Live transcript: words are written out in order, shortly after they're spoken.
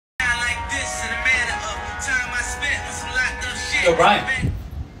Yo, Brian.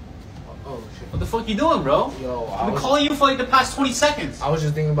 Oh shit. What the fuck you doing, bro? Yo, I've been calling you for like the past 20 seconds. I was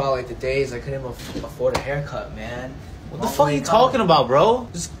just thinking about like the days I couldn't afford a haircut, man. What the fuck are you talking about, bro?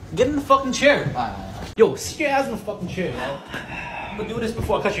 Just get in the fucking chair. Yo, sit your ass in the fucking chair, man. I'm gonna do this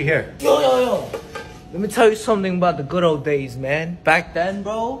before I cut your hair. Yo. Let me tell you something about the good old days, man. Back then,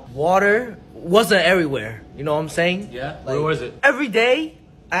 bro, water wasn't everywhere. You know what I'm saying? Yeah? Like, Where was it? Every day,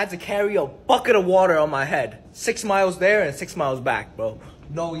 I had to carry a bucket of water on my head. 6 miles there and 6 miles back, bro.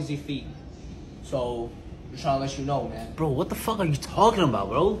 No easy feat. So, just trying to let you know, man. Bro, what the fuck are you talking about,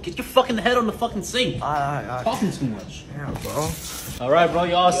 bro? Get your fucking head on the fucking sink. Talking too much. Yeah, bro. Alright, bro,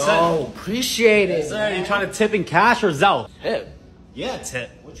 you all set? Yo, appreciate it. Yes, sir. You trying to tip in cash or Zelle? Tip? Yeah, tip.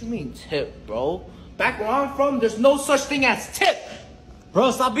 What you mean tip, bro? Back where I'm from, there's no such thing as tip.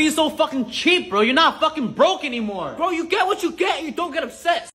 Bro, stop being so fucking cheap, bro. You're not fucking broke anymore. Bro, you get what you get and you don't get upset.